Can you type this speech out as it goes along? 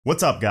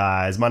What's up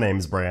guys, my name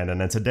is Brandon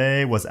and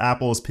today was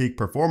Apple's peak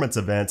performance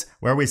event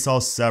where we saw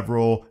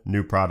several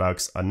new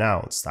products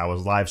announced. I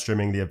was live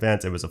streaming the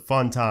event, it was a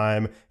fun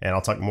time, and I'll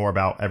talk more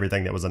about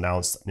everything that was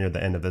announced near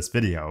the end of this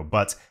video.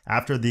 But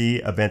after the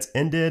event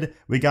ended,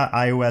 we got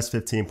iOS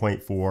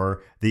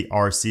 15.4, the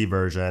RC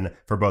version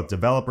for both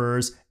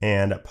developers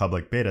and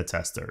public beta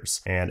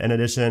testers. And in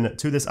addition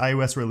to this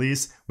iOS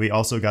release, we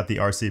also got the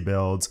RC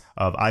builds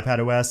of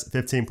iPadOS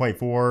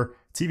 15.4,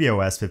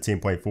 tvOS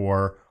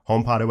 15.4,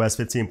 HomePodOS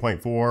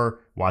 15.4,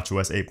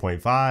 watchOS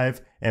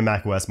 8.5, and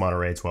macOS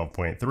Monterey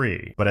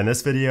 12.3. But in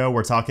this video,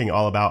 we're talking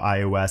all about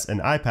iOS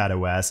and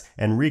iPadOS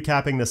and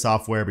recapping the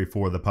software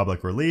before the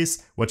public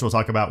release, which we'll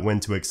talk about when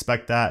to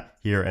expect that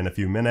here in a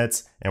few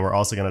minutes. And we're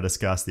also going to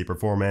discuss the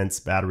performance,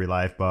 battery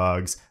life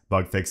bugs,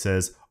 bug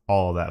fixes,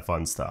 all of that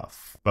fun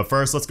stuff. But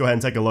first, let's go ahead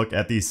and take a look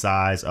at the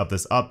size of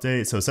this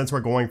update. So since we're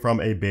going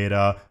from a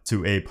beta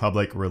to a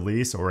public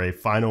release or a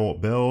final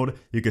build,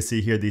 you can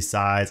see here the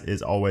size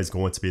is always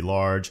going to be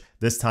large.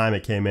 This time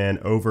it came in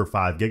over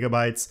 5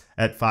 gigabytes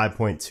at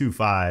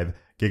 5.25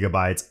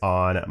 gigabytes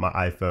on my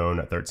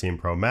iPhone 13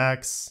 Pro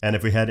Max. And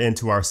if we head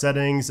into our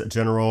settings,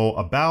 general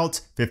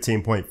about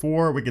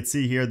 15.4, we can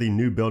see here the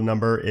new build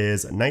number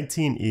is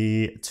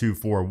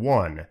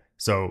 19E241.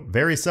 So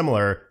very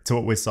similar to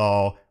what we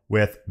saw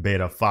with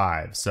beta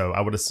 5. So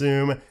I would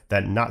assume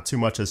that not too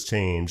much has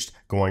changed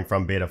going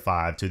from beta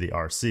 5 to the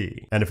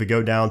RC. And if we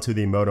go down to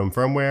the modem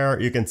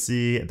firmware, you can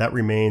see that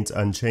remains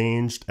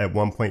unchanged at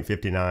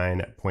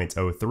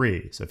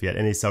 1.59.03. So if you had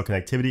any cell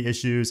connectivity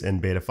issues in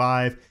beta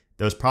 5,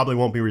 those probably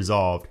won't be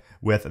resolved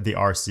with the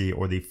RC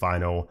or the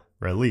final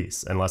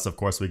release, unless of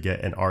course we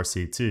get an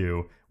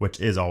RC2, which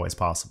is always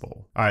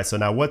possible. All right, so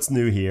now what's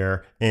new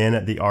here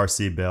in the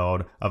RC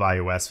build of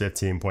iOS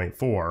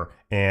 15.4?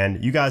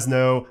 And you guys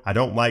know I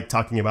don't like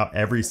talking about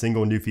every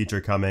single new feature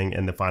coming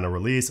in the final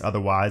release,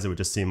 otherwise it would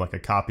just seem like a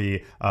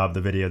copy of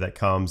the video that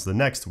comes the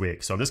next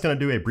week. So I'm just gonna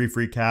do a brief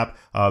recap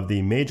of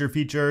the major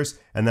features,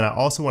 and then I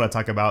also wanna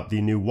talk about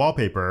the new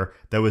wallpaper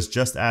that was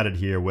just added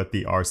here with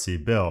the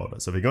RC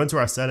build. So if we go into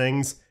our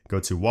settings, go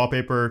to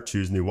wallpaper,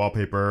 choose new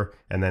wallpaper,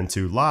 and then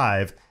to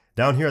live.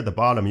 Down here at the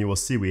bottom, you will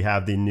see we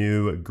have the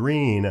new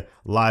green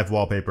live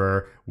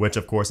wallpaper, which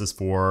of course is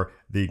for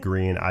the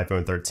green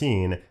iPhone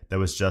 13 that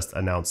was just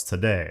announced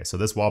today. So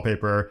this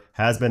wallpaper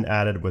has been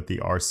added with the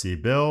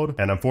RC build.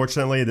 And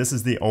unfortunately, this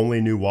is the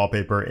only new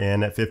wallpaper in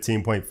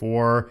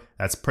 15.4.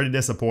 That's pretty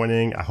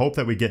disappointing. I hope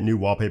that we get new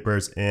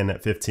wallpapers in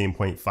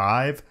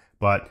 15.5.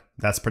 But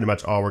that's pretty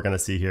much all we're going to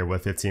see here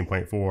with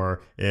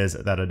 15.4 is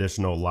that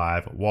additional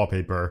live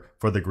wallpaper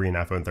for the green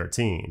iPhone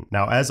 13.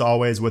 Now, as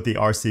always with the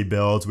RC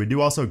builds, we do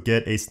also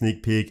get a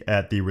sneak peek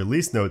at the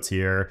release notes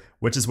here,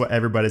 which is what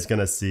everybody's going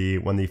to see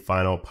when the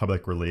final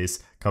public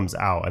release comes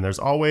out. And there's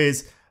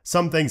always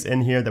some things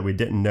in here that we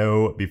didn't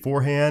know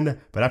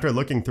beforehand, but after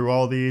looking through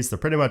all of these, they're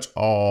pretty much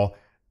all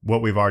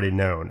what we've already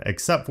known,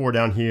 except for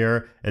down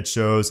here, it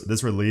shows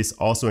this release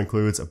also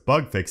includes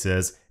bug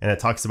fixes, and it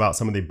talks about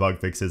some of the bug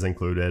fixes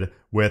included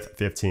with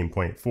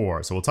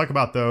 15.4. So we'll talk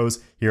about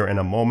those here in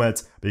a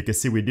moment, but you can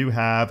see we do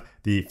have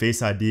the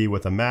Face ID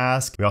with a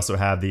mask. We also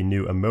have the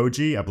new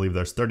emoji. I believe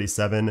there's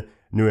 37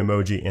 new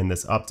emoji in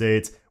this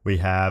update. We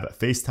have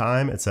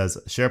FaceTime. It says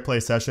share play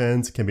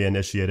sessions can be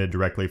initiated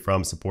directly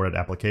from supported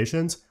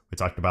applications. We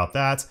talked about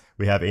that.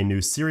 We have a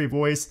new Siri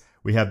voice.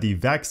 We have the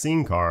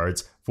vaccine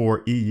cards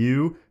for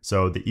EU.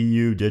 So the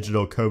EU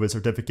digital COVID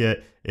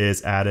certificate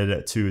is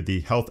added to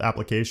the health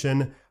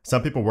application.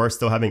 Some people were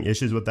still having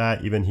issues with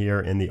that even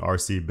here in the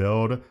RC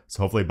build.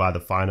 So hopefully by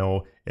the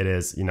final, it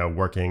is,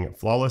 working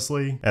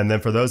flawlessly. And then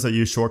for those that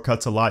use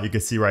shortcuts a lot, you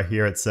can see right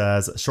here, it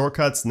says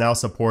shortcuts now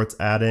supports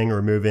adding,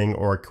 removing,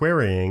 or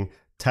querying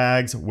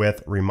tags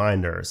with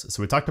reminders.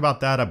 So we talked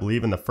about that, I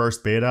believe, in the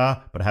first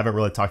beta, but I haven't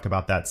really talked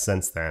about that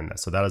since then.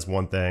 So that is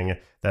one thing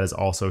that is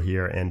also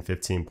here in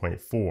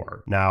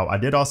 15.4. Now, I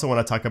did also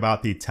want to talk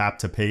about the tap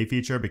to pay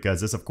feature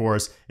because this, of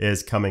course,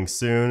 is coming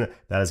soon.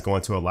 That is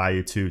going to allow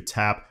you to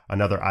tap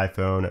another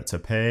iPhone to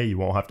pay. You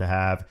won't have to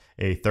have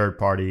a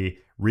third-party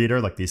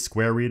reader like the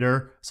Square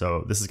reader.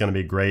 So this is going to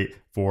be great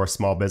for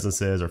small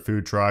businesses or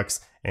food trucks.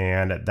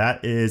 And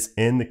that is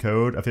in the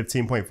code of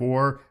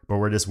 15.4, but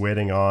we're just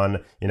waiting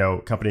on,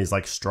 companies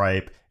like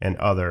Stripe and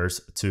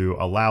others to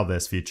allow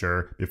this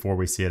feature before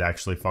we see it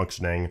actually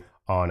functioning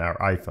on our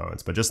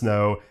iPhones. But just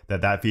know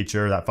that that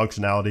feature, that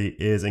functionality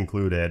is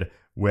included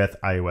with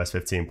iOS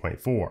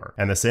 15.4.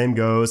 And the same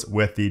goes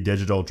with the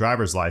digital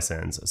driver's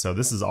license. So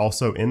this is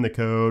also in the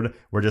code.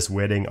 We're just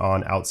waiting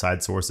on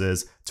outside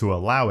sources to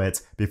allow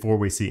it before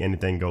we see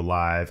anything go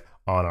live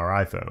on our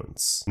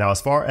iPhones. Now,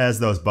 as far as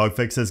those bug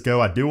fixes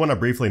go, I do want to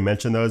briefly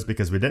mention those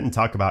because we didn't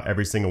talk about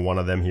every single one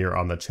of them here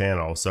on the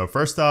channel. So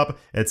first up,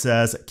 it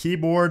says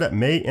keyboard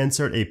may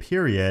insert a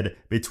period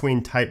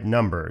between typed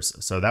numbers.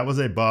 So that was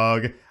a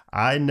bug.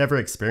 I never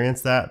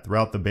experienced that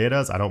throughout the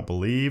betas, I don't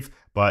believe.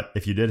 But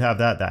if you did have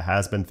that, that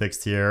has been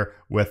fixed here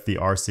with the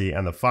RC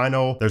and the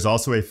final. There's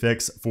also a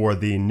fix for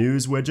the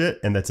news widget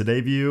in the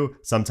Today view.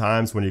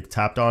 Sometimes when you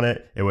tapped on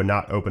it, it would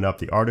not open up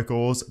the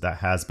articles. That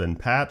has been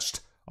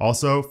patched.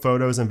 Also,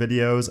 photos and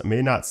videos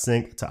may not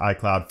sync to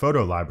iCloud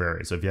photo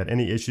library. So if you had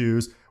any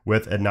issues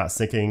with it not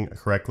syncing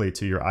correctly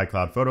to your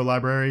iCloud photo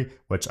library,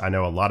 which I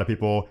know a lot of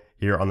people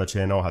here on the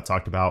channel have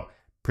talked about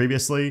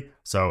previously,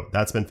 so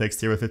that's been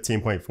fixed here with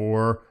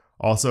 15.4.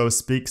 Also,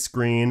 speak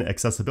screen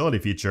accessibility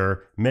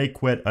feature may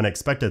quit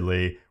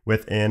unexpectedly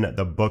within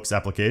the Books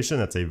application.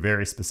 That's a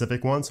very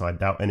specific one, so I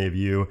doubt any of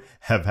you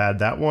have had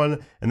that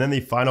one. And then the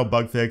final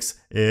bug fix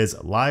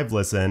is Live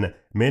Listen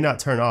may not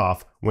turn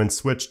off when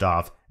switched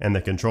off in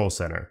the control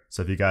center.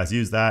 So if you guys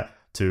use that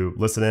to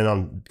listen in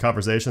on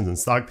conversations and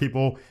stalk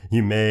people,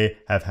 you may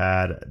have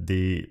had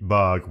the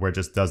bug where it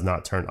just does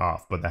not turn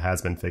off, but that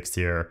has been fixed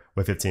here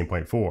with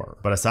 15.4.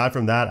 But aside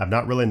from that, I've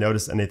not really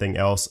noticed anything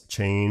else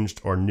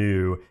changed or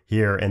new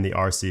here in the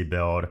RC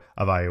build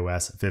of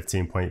iOS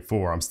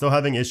 15.4. I'm still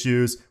having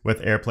issues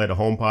with AirPlay to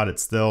HomePod.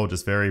 It's still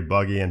just very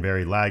buggy and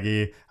very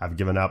laggy. I've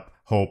given up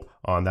hope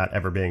on that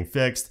ever being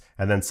fixed.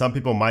 And then some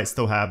people might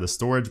still have the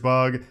storage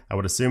bug. I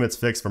would assume it's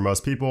fixed for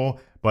most people,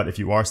 but if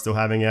you are still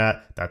having it,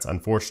 that's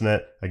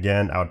unfortunate.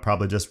 Again, I would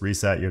probably just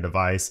reset your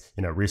device,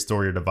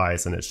 restore your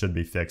device, and it should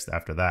be fixed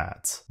after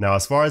that. Now,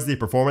 as far as the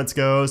performance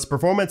goes,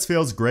 performance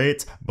feels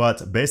great,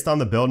 but based on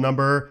the build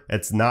number,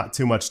 it's not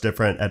too much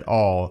different at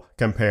all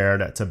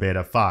compared to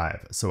beta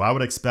 5. So I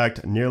would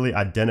expect nearly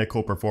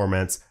identical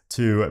performance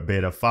to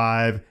beta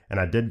 5, and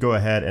I did go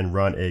ahead and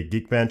run a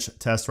Geekbench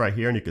test right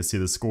here, and you can see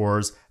the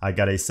scores. I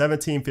got a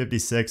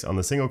 1756 on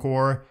the single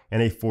core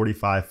and a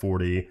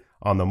 4540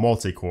 on the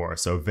multi-core.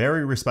 So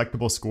very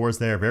respectable scores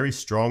there, very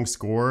strong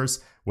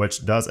scores,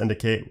 which does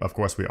indicate, of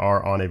course, we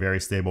are on a very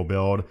stable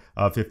build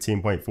of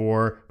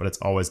 15.4, but it's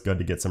always good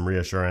to get some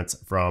reassurance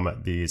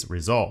from these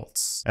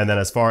results. And then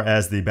as far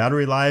as the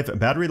battery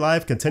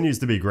life continues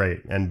to be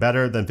great and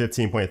better than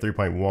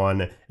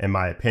 15.3.1 in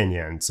my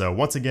opinion. So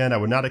once again, I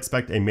would not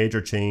expect a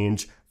major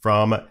change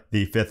from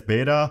the 5th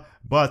beta,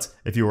 but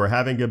if you were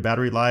having good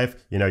battery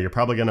life, you're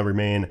probably going to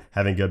remain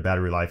having good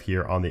battery life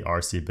here on the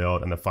RC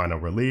build and the final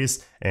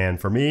release.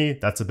 And for me,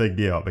 that's a big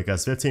deal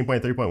because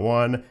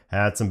 15.3.1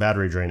 had some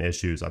battery drain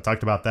issues. I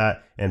talked about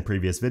that in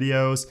previous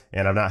videos,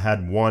 and I've not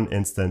had one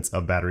instance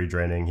of battery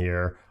draining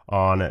here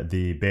on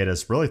the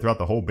betas, really throughout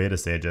the whole beta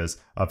stages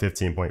of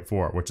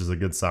 15.4, which is a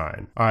good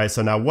sign. All right,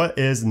 so now what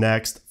is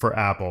next for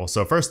Apple?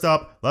 So first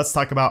up, let's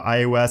talk about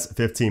iOS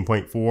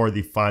 15.4,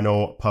 the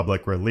final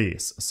public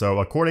release. So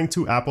according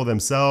to Apple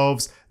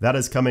themselves, that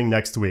is coming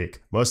next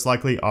week, most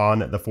likely on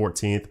the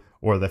 14th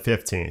or the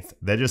 15th.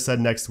 They just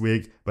said next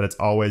week, but it's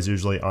always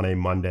usually on a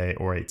Monday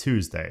or a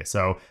Tuesday.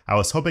 So I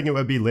was hoping it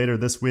would be later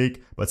this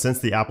week, but since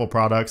the Apple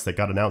products that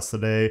got announced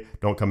today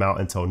don't come out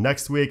until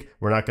next week,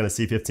 we're not going to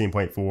see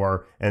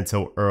 15.4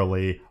 until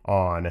early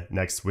on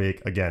next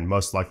week. Again,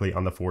 most likely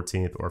on the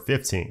 14th or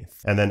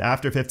 15th. And then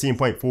after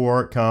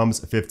 15.4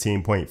 comes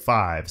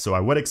 15.5. So I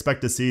would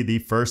expect to see the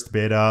first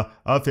beta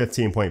of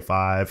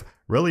 15.5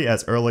 really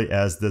as early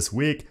as this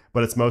week,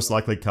 but it's most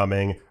likely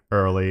coming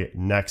early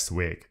next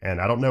week.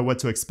 And I don't know what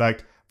to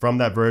expect from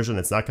that version.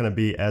 It's not going to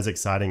be as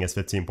exciting as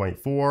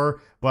 15.4,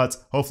 but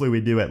hopefully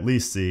we do at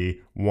least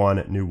see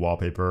one new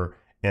wallpaper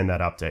in that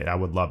update. I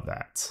would love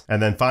that.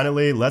 And then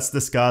finally, let's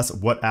discuss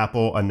what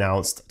Apple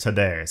announced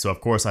today. So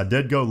of course I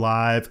did go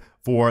live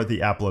for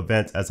the Apple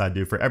event as I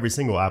do for every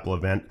single Apple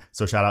event.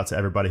 So shout out to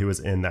everybody who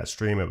was in that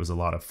stream. It was a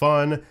lot of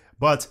fun,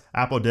 but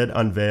Apple did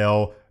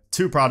unveil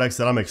two products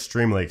that I'm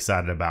extremely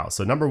excited about.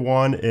 So number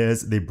one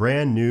is the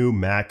brand new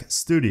Mac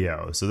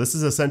Studio. So this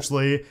is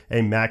essentially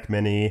a Mac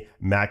Mini,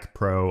 Mac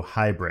Pro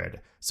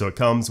hybrid. So it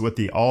comes with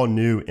the all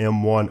new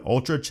M1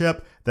 Ultra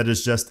chip that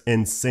is just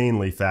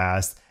insanely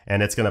fast,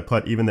 and it's gonna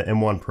put even the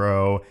M1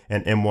 Pro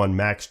and M1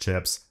 Max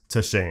chips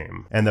to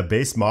shame. And the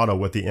base model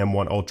with the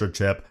M1 Ultra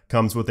chip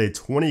comes with a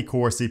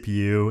 20-core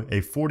CPU,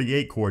 a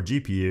 48-core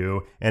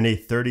GPU, and a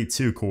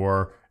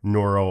 32-core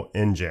neural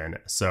engine.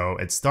 So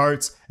it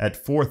starts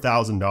at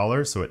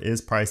 $4,000, so it is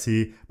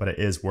pricey, but it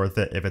is worth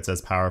it if it's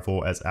as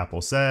powerful as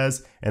Apple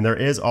says. And there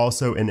is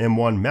also an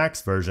M1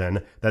 Max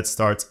version that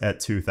starts at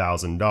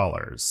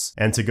 $2,000.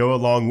 And to go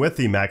along with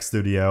the Mac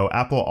Studio,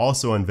 Apple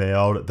also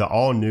unveiled the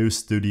all-new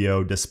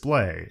Studio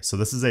display. So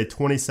this is a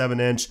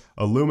 27-inch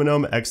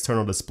aluminum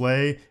external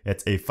display.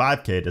 It's a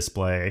 5K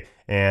display,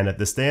 and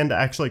the stand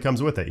actually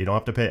comes with it. You don't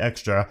have to pay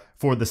extra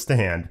for the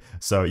stand.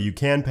 So you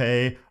can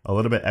pay a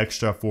little bit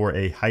extra for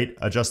a height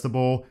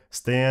adjustable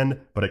stand,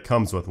 but it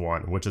comes with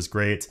one, which is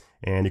great.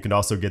 And you can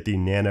also get the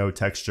nano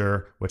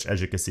texture, which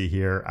as you can see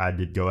here, I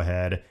did go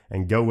ahead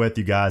and go with.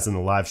 You guys in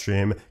the live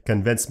stream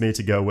convinced me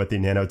to go with the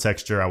nano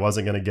texture. I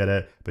wasn't gonna get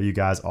it, but you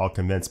guys all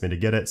convinced me to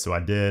get it. So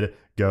I did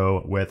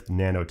go with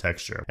nano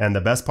texture. And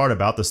the best part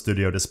about the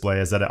Studio display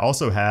is that it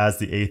also has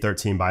the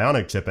A13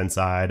 Bionic chip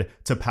inside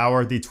to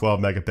power the 12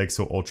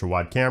 megapixel ultra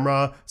wide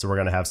camera. So we're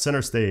gonna have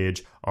center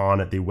stage on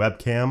the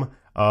webcam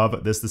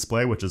of this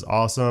display, which is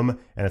awesome.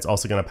 And it's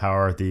also going to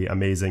power the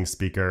amazing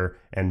speaker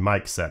and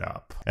mic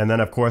setup. And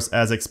then of course,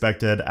 as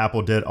expected,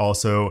 Apple did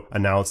also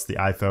announce the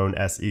iPhone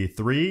SE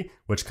 3,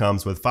 which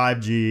comes with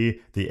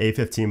 5G, the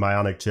A15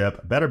 Bionic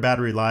chip, better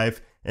battery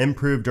life,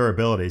 improved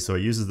durability. So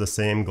it uses the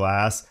same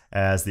glass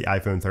as the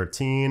iPhone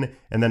 13,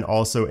 and then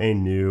also a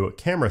new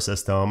camera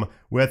system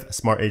with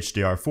Smart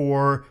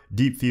HDR4,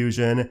 Deep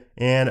Fusion,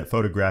 and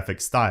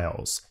photographic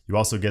styles. You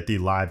also get the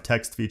live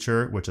text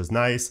feature, which is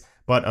nice,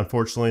 but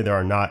unfortunately there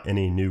are not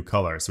any new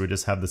colors. So we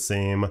just have the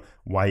same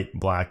white,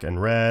 black,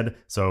 and red.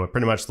 So it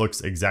pretty much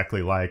looks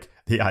exactly like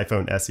the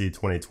iPhone SE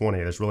 2020.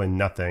 There's really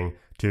nothing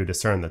to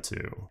discern the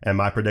two. And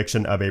my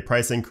prediction of a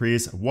price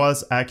increase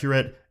was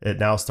accurate. It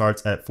now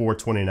starts at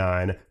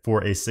 $429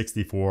 for a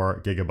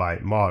 64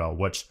 gigabyte model,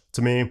 which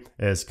to me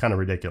is kind of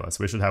ridiculous.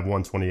 We should have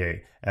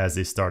 128 as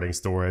the starting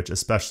storage,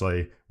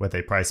 especially with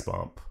a price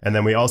bump. And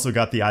then we also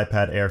got the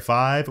iPad Air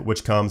 5,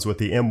 which comes with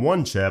the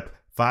M1 chip,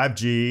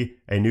 5G,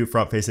 a new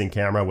front-facing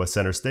camera with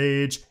center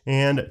stage,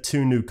 and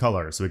 2 new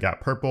colors. So we got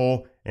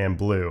purple and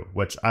blue,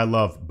 which I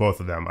love both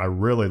of them. I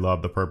really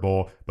love the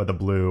purple, but the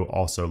blue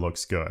also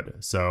looks good.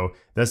 So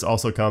this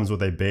also comes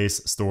with a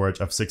base storage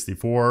of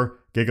 64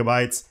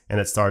 gigabytes, and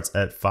it starts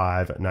at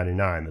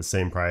 $599, the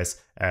same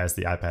price as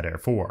the iPad Air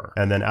 4.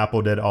 And then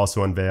Apple did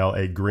also unveil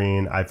a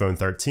green iPhone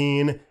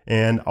 13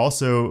 and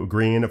also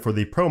green for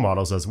the Pro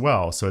models as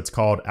well. So it's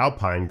called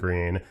Alpine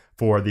Green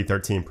for the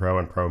 13 Pro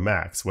and Pro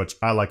Max, which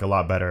I like a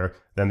lot better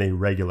than the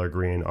regular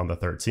green on the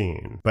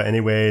 13. But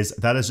anyways,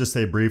 that is just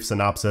a brief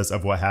synopsis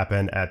of what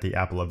happened at the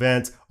Apple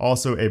event.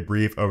 Also a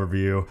brief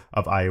overview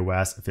of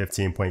iOS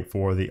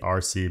 15.4, the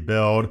RC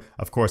build.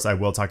 Of course, I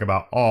will talk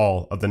about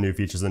all of the new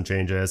features and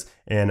changes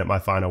in my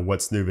final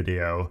What's New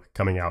video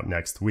coming out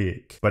next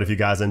week. But if you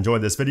guys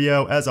enjoyed this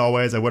video, as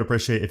always, I would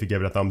appreciate if you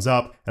give it a thumbs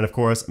up. And of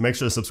course, make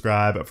sure to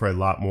subscribe for a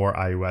lot more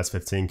iOS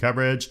 15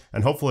 coverage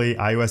and hopefully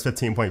iOS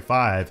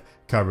 15.5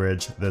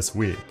 coverage this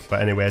week.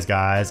 But anyways,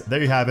 guys,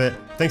 there you have it.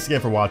 Thanks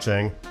again for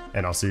watching,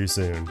 and I'll see you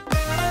soon.